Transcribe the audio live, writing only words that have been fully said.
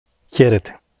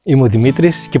Χαίρετε, είμαι ο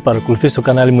Δημήτρης και παρακολουθείς το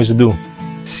κανάλι μου Uses.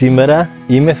 Σήμερα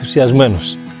είμαι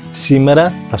ενθουσιασμένος. Σήμερα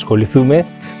θα ασχοληθούμε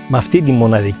με αυτή τη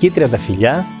μοναδική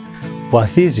τριανταφυλλιά που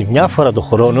ανθίζει μια φορά το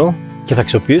χρόνο και θα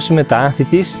αξιοποιήσουμε τα άνθη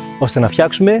της ώστε να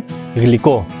φτιάξουμε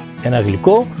γλυκό. Ένα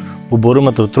γλυκό που μπορούμε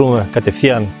να το τρώμε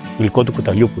κατευθείαν, γλυκό του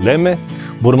κουταλιού που λέμε,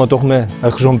 μπορούμε να το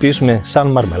χρησιμοποιήσουμε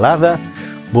σαν μαρμελάδα,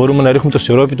 μπορούμε να ρίχνουμε το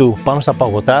σιρόπι του πάνω στα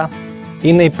παγωτά.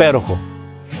 Είναι υπέροχο.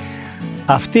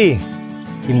 Αυτή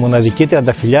η μοναδική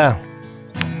τριανταφυλλιά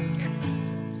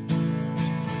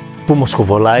που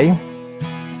μοσχοβολάει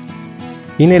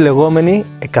είναι η λεγόμενη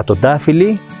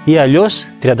εκατοντάφυλλη ή αλλιώς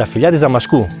τριανταφυλλιά της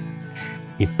Δαμασκού.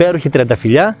 Υπέροχη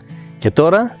τριανταφυλλιά, και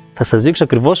τώρα θα σας δείξω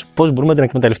ακριβώς πώς μπορούμε να την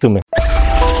εκμεταλλευτούμε.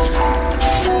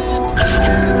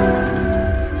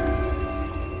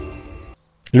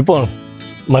 Λοιπόν,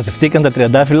 μαζευτήκαν τα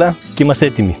τριαντάφυλλα και είμαστε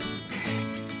έτοιμοι.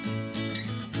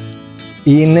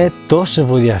 Είναι τόσο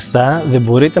ευωδιαστά, δεν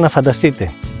μπορείτε να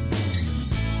φανταστείτε.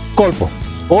 Κόλπο.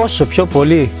 Όσο πιο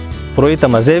πολύ πρωί τα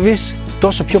μαζεύεις,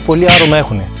 τόσο πιο πολύ άρωμα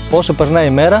έχουν. Όσο περνάει η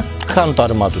μέρα, χάνουν το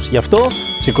άρωμά τους. Γι' αυτό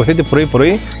σηκωθείτε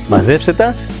πρωί-πρωί, μαζέψτε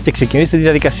τα και ξεκινήστε τη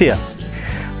διαδικασία.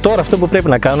 Τώρα αυτό που πρέπει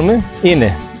να κάνουμε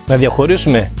είναι να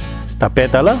διαχωρίσουμε τα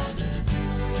πέταλα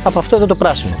από αυτό εδώ το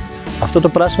πράσινο. Αυτό το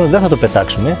πράσινο δεν θα το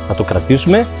πετάξουμε, θα το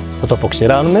κρατήσουμε, θα το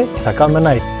αποξηράνουμε και θα κάνουμε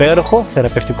ένα υπέροχο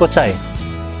θεραπευτικό τσάι.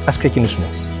 Ας ξεκινήσουμε.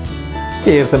 Και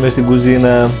ήρθαμε στην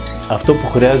κουζίνα. Αυτό που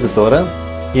χρειάζεται τώρα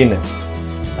είναι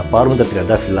να πάρουμε τα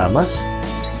τριαντάφυλλά μας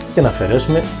και να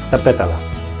αφαιρέσουμε τα πέταλα.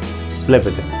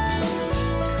 Βλέπετε,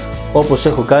 όπως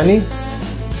έχω κάνει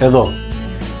εδώ,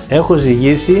 έχω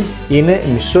ζυγίσει, είναι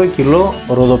μισό κιλό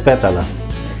ροδοπέταλα.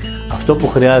 Αυτό που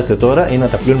χρειάζεται τώρα είναι να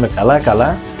τα πλύνουμε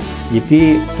καλά,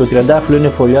 γιατί το τριαντάφυλλο είναι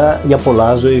φωλιά για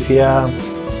πολλά ζωήφια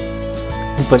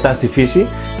που πετάνε στη φύση.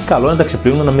 Καλό είναι να τα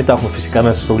ξεπλύνουμε, να μην τα έχουμε φυσικά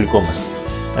μέσα στο γλυκό μας.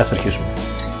 Ας αρχίσουμε.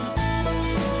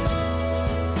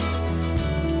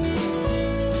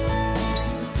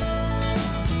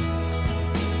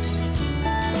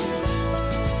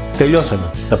 Τελειώσαμε.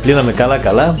 Τα πλύναμε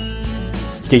καλά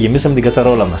και γεμίσαμε την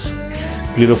κατσαρόλα μας.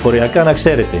 Πληροφοριακά να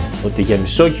ξέρετε ότι για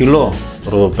μισό κιλό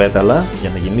ροδοπέταλα, για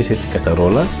να γεμίσει έτσι η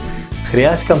κατσαρόλα,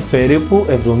 χρειάστηκαν περίπου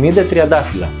 70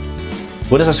 τριαντάφυλλα.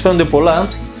 Μπορεί να σας φαίνονται πολλά,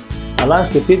 αλλά αν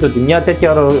σκεφτείτε ότι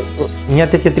μια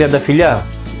τέτοια τριανταφυλλιά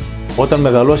όταν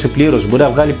μεγαλώσει πλήρως μπορεί να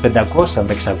βγάλει 500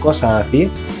 με 600 άνθη,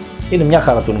 είναι μια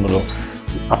χαρά το νούμερο.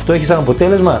 Αυτό έχει σαν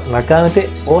αποτέλεσμα να κάνετε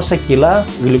όσα κιλά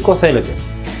γλυκό θέλετε.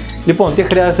 Λοιπόν, τι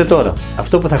χρειάζεται τώρα?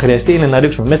 Αυτό που θα χρειαστεί είναι να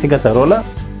ρίξουμε μέσα στην κατσαρόλα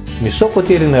μισό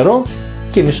ποτήρι νερό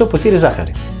και μισό ποτήρι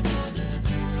ζάχαρη.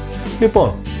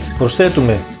 Λοιπόν,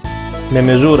 προσθέτουμε με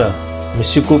μεζούρα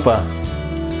μισή κούπα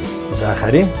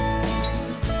ζάχαρη,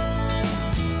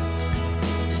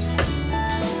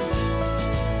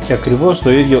 και ακριβώς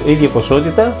το ίδια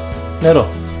ποσότητα νερό.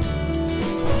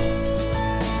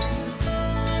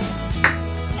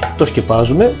 Το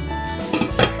σκεπάζουμε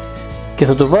και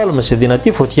θα το βάλουμε σε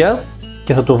δυνατή φωτιά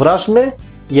και θα το βράσουμε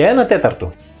για 1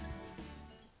 τέταρτο.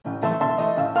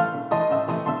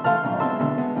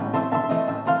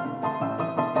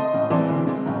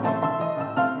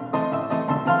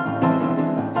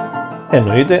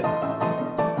 Εννοείται,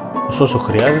 όσο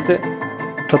χρειάζεται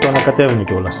θα το ανακατεύουμε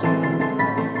κιόλας.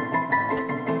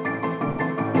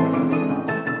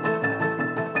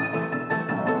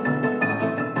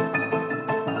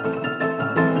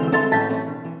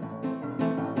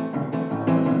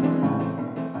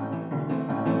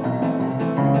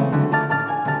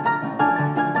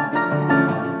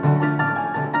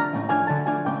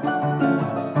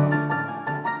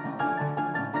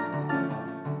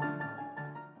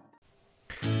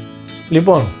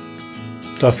 Λοιπόν,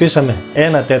 το αφήσαμε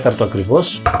 1 τέταρτο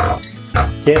ακριβώς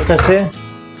και έφτασε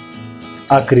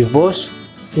ακριβώς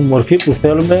στη μορφή που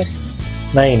θέλουμε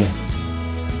να είναι.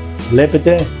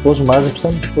 Βλέπετε πώς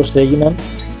μάζεψαν, πώς έγιναν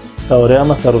τα ωραία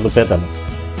μας τα ροδοπέταλα.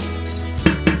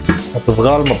 Θα το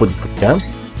βγάλουμε από τη φωτιά.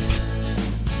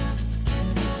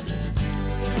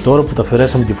 Τώρα που το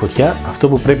αφαιρέσαμε τη φωτιά, αυτό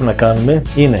που πρέπει να κάνουμε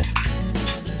είναι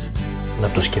να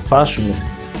το σκεπάσουμε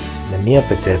με μία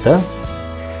πετσέτα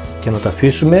και να το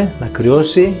αφήσουμε να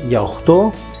κρυώσει για 8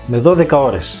 με 12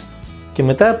 ώρες. Και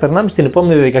μετά περνάμε στην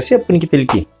επόμενη διαδικασία που είναι και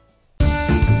τελική.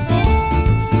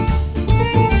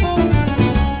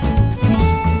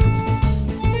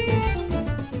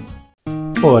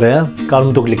 Ωραία,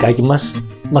 κάνουμε το γλυκάκι μας.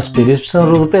 Μας πυρίσπισαν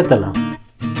ροδοπέταλα.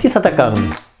 Τι θα τα κάνουμε?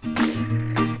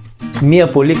 Μία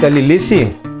πολύ καλή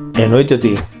λύση. Εννοείται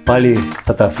ότι πάλι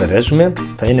θα τα αφαιρέσουμε,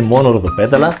 θα είναι μόνο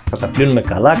ροδοπέταλα, θα τα πλύνουμε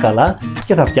καλά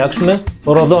και θα φτιάξουμε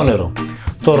ροδόνερο.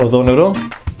 Το ροδόνερο,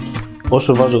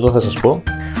 όσο βάζω εδώ θα σας πω,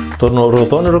 το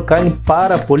ροδόνερο κάνει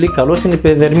πάρα πολύ καλό στην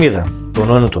επιδερμίδα.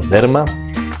 Τονώνει το δέρμα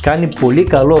κάνει πολύ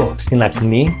καλό στην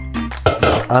ακμή,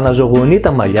 αναζωογονεί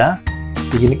τα μαλλιά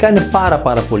και γενικά είναι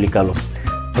πάρα πολύ καλό.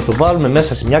 Θα το βάλουμε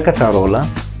μέσα σε μια κατσαρόλα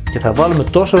και θα βάλουμε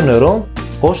τόσο νερό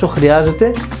όσο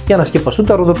χρειάζεται για να σκεπαστούν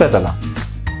τα ροδοπέταλα.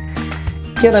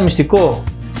 Και ένα μυστικό,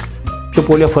 πιο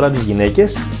πολύ αφορά τις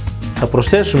γυναίκες, θα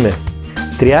προσθέσουμε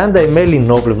 30 ml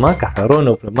νόπλευμα, καθαρό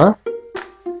νόπλευμα,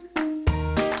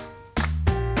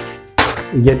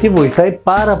 γιατί βοηθάει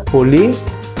πάρα πολύ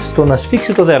στο να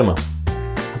σφίξει το δέρμα.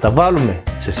 Θα τα βάλουμε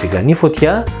σε σιγανή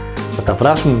φωτιά, θα τα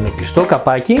βράσουμε με κλειστό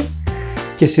καπάκι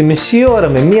και σε μισή ώρα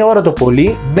με μία ώρα το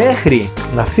πολύ, μέχρι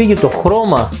να φύγει το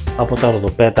χρώμα από τα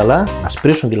ροδοπέταλα, να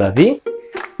σπρίσουν δηλαδή,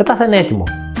 μετά θα είναι έτοιμο.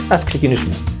 Ας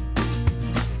ξεκινήσουμε.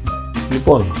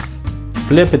 Λοιπόν,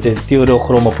 βλέπετε τι ωραίο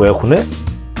χρώμα που έχουν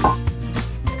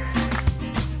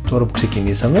τώρα που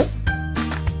ξεκινήσαμε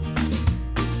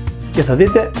και θα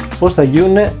δείτε πώς θα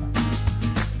γίνουν,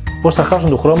 πώς θα χάσουν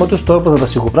το χρώμα τους τώρα που θα τα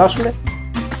σιγοβράσουμε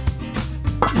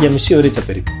για μισή ωρίτσα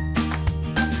περίπου.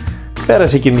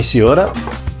 Πέρασε και μισή ώρα,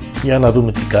 για να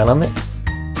δούμε τι κάναμε.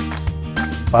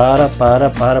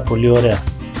 Πάρα πολύ ωραία.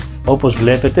 Όπως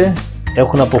βλέπετε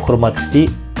έχουν αποχρωματιστεί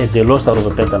εντελώς τα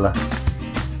ροδοπέταλα.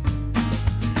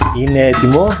 Είναι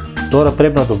έτοιμο, τώρα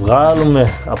πρέπει να το βγάλουμε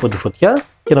από τη φωτιά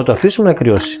και να το αφήσουμε να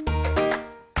κρυώσει.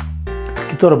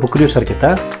 Και τώρα που κρύωσε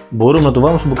αρκετά, μπορούμε να το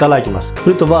βάλουμε στο μπουκαλάκι μας.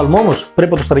 Πριν το βάλουμε όμως,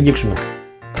 πρέπει να το στραγγίξουμε.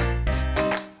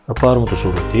 Θα πάρουμε το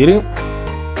σουρωτήρι,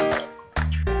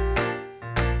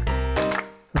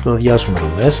 θα το αδειάσουμε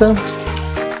εδώ μέσα.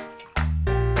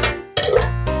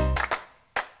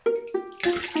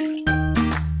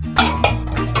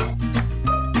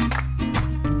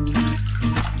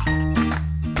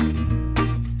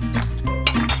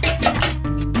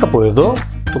 Από εδώ,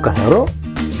 το καθαρό,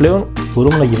 πλέον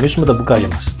μπορούμε να γεμίσουμε τα μπουκάλια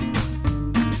μας.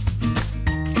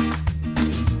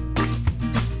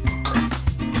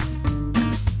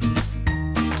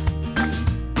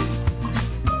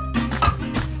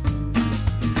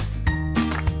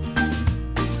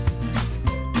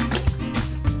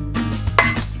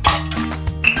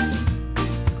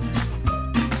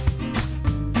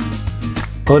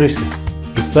 Ορίστε,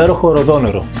 υπέροχο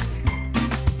ροδόνερο.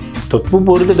 Το που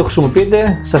μπορείτε να το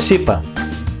χρησιμοποιείτε, σας είπα.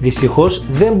 Δυστυχώς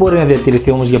δεν μπορεί να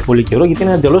διατηρηθεί όμως για πολύ καιρό γιατί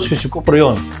είναι εντελώς φυσικό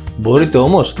προϊόν. Μπορείτε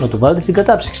όμως να το βάλετε στην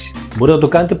κατάψυξη. Μπορείτε να το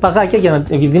κάνετε παγάκια για να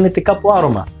δίνετε κάπου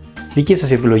άρωμα. Δική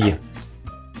σας επιλογή.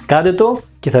 Κάντε το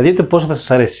και θα δείτε πόσο θα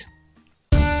σας αρέσει.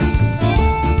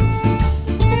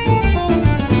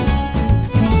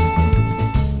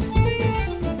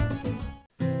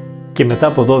 Και μετά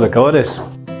από 12 ώρες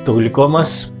το γλυκό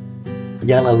μας,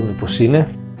 για να δούμε πως είναι.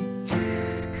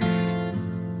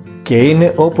 Και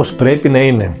είναι όπως πρέπει να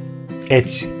είναι,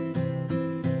 έτσι.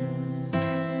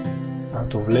 Να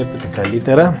το βλέπετε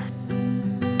καλύτερα.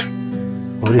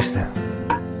 Ορίστε.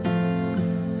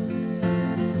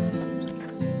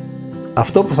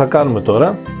 Αυτό που θα κάνουμε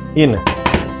τώρα είναι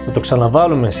να το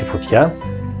ξαναβάλουμε στη φωτιά,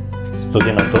 στο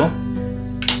δυνατό.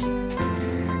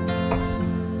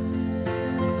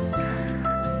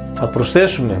 Θα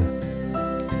προσθέσουμε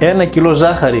 1 κιλό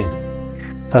ζάχαρη.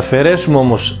 Θα αφαιρέσουμε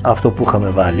όμως αυτό που είχαμε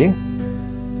βάλει,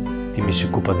 τη μισή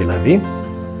κούπα δηλαδή,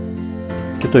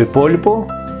 και το υπόλοιπο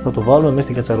θα το βάλουμε μέσα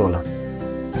στην κατσαρόλα.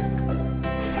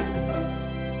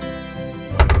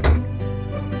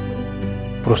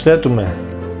 Προσθέτουμε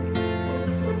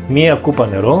 1 κούπα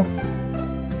νερό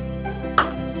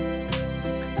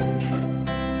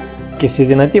και στη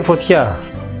δυνατή φωτιά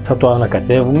θα το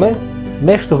ανακατεύουμε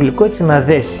μέχρι το γλυκό έτσι να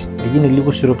δέσει, να γίνει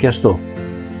λίγο σιροπιαστό.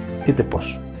 Δείτε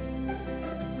πώς.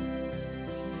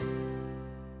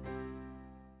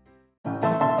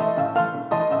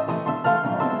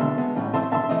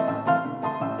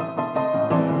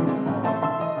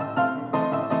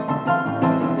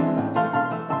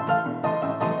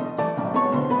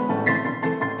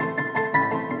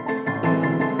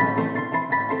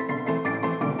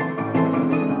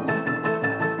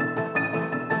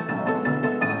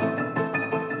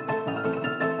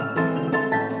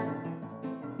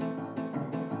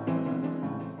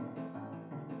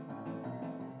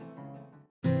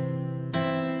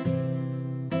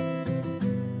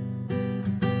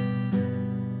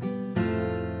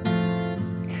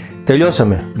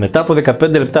 Τελειώσαμε. Μετά από 15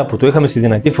 λεπτά που το είχαμε στη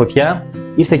δυνατή φωτιά,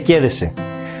 ήρθε και έδεσε.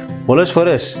 Πολλές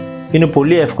φορές είναι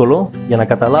πολύ εύκολο για να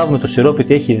καταλάβουμε το σιρόπι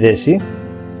τι έχει δέσει.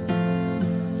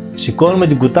 Σηκώνουμε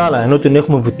την κουτάλα ενώ την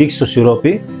έχουμε βουτήξει στο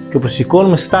σιρόπι και όπως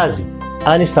σηκώνουμε στάζει.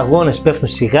 Αν οι σταγόνες πέφτουν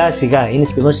σιγά σιγά, είναι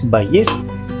σχεδόν συμπαγής,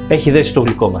 έχει δέσει το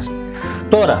γλυκό μας.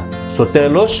 Τώρα, στο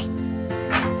τέλος,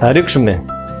 θα ρίξουμε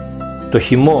το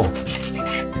χυμό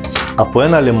από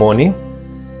ένα λεμόνι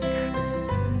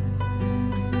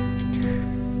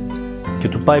και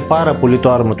του πάει πάρα πολύ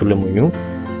το άρωμα του λεμονιού.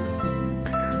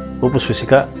 όπως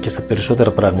φυσικά και στα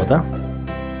περισσότερα πράγματα.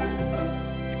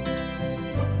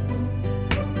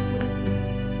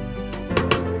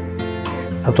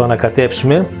 Θα το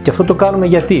ανακατέψουμε και αυτό το κάνουμε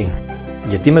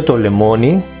γιατί με το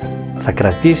λεμόνι θα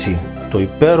κρατήσει το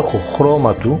υπέροχο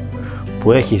χρώμα του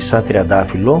που έχει σαν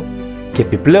τριαντάφυλλο και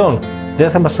επιπλέον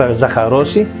δεν θα μας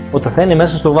ζαχαρώσει όταν θα είναι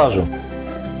μέσα στο βάζο.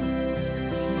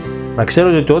 Να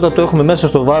ξέρετε ότι όταν το έχουμε μέσα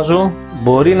στο βάζο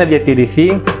μπορεί να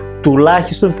διατηρηθεί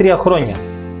τουλάχιστον 3 χρόνια.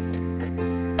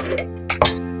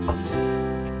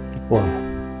 Λοιπόν,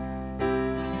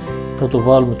 θα το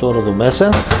βάλουμε τώρα εδώ μέσα.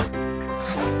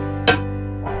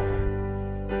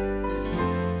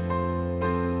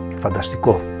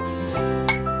 Φανταστικό.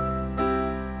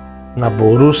 Να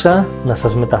μπορούσα να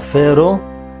σας μεταφέρω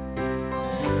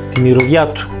τη μυρωδιά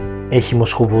του. Έχει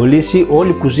μοσχοβολήσει όλη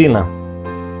η κουζίνα.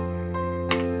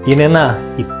 Είναι ένα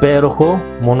υπέροχο,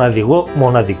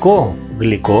 μοναδικό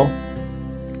γλυκό.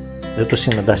 Δεν το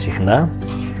συναντά συχνά.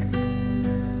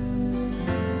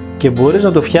 Και μπορείς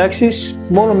να το φτιάξεις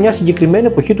μόνο μια συγκεκριμένη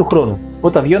εποχή του χρόνου.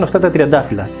 Όταν βγαίνουν αυτά τα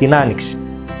τριαντάφυλλα, την άνοιξη.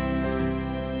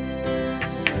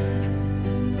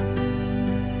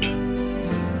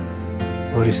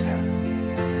 Ορίστε.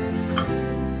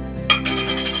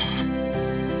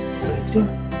 Έτσι.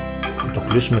 Θα το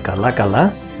κλείσουμε καλά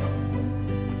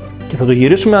και θα το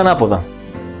γυρίσουμε ανάποδα.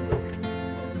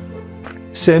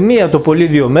 Σε μία το πολύ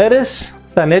 2 μέρες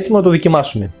θα είναι έτοιμο να το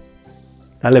δοκιμάσουμε.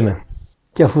 Τα λέμε.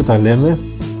 Και αφού τα λέμε,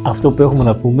 αυτό που έχουμε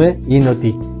να πούμε είναι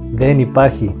ότι δεν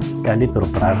υπάρχει καλύτερο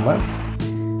πράγμα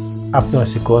από το να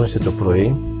σηκώνεσαι το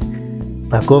πρωί,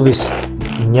 να κόβεις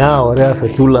μια ωραία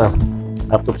φετούλα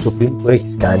από το ψωπί που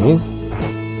έχεις κάνει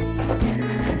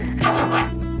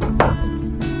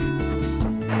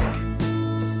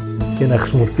και να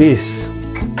χρησιμοποιείς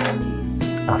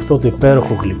αυτό το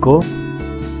υπέροχο γλυκό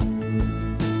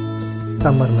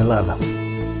σαν μαρμελάδα.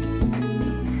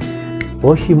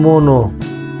 Όχι μόνο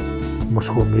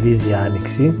μοσχομυρίζει η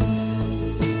άνοιξη,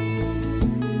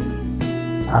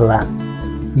 αλλά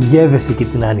γεύεσαι και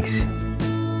την άνοιξη.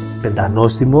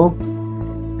 Πεντανόστιμο,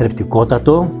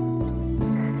 θρεπτικότατο,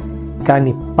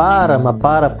 κάνει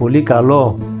πάρα πολύ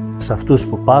καλό σε αυτούς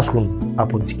που πάσχουν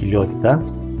από τη σκυλιότητα.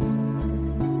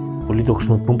 Πολλοί το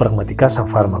χρησιμοποιούν πραγματικά σαν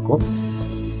φάρμακο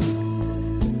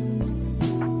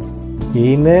και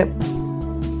είναι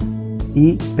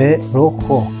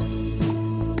υπέροχο.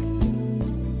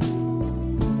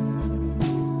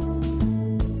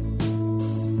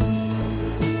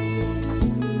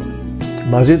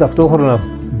 Μαζί ταυτόχρονα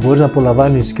μπορείς να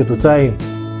απολαμβάνεις και το τσάι.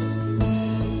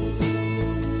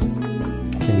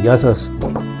 Στην υγειά σας.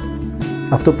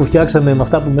 Αυτό που φτιάξαμε με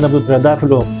αυτά που μένουν από το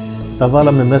τριαντάφυλλο τα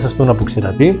βάλαμε μέσα στον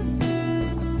αποξηρατή.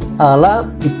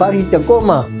 Αλλά υπάρχει και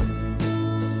ακόμα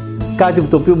κάτι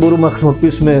το οποίο μπορούμε να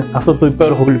χρησιμοποιήσουμε αυτό το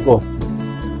υπέροχο γλυκό.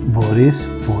 Μπορείς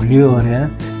πολύ ωραία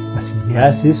να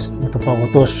συνδυάσεις με το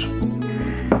παγωτό σου.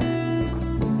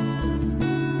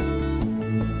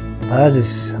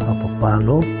 Βάζεις από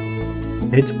πάνω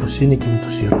έτσι πως είναι και με το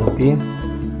σιρόπι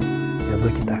και εδώ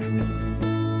κοιτάξτε.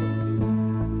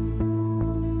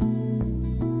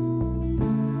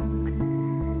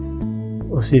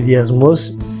 Ο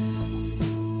συνδυασμός,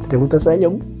 τρέχουν τα σάλια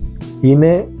μου,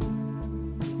 είναι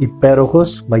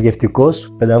υπέροχος,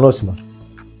 μαγευτικός, πεντανόσιμος.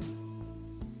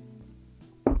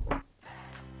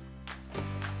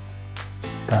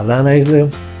 Καλά να είστε,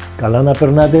 καλά να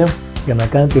περνάτε για να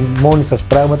κάνετε μόνοι σας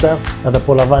πράγματα, να τα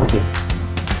απολαμβάνετε.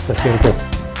 Σας χαιρετώ.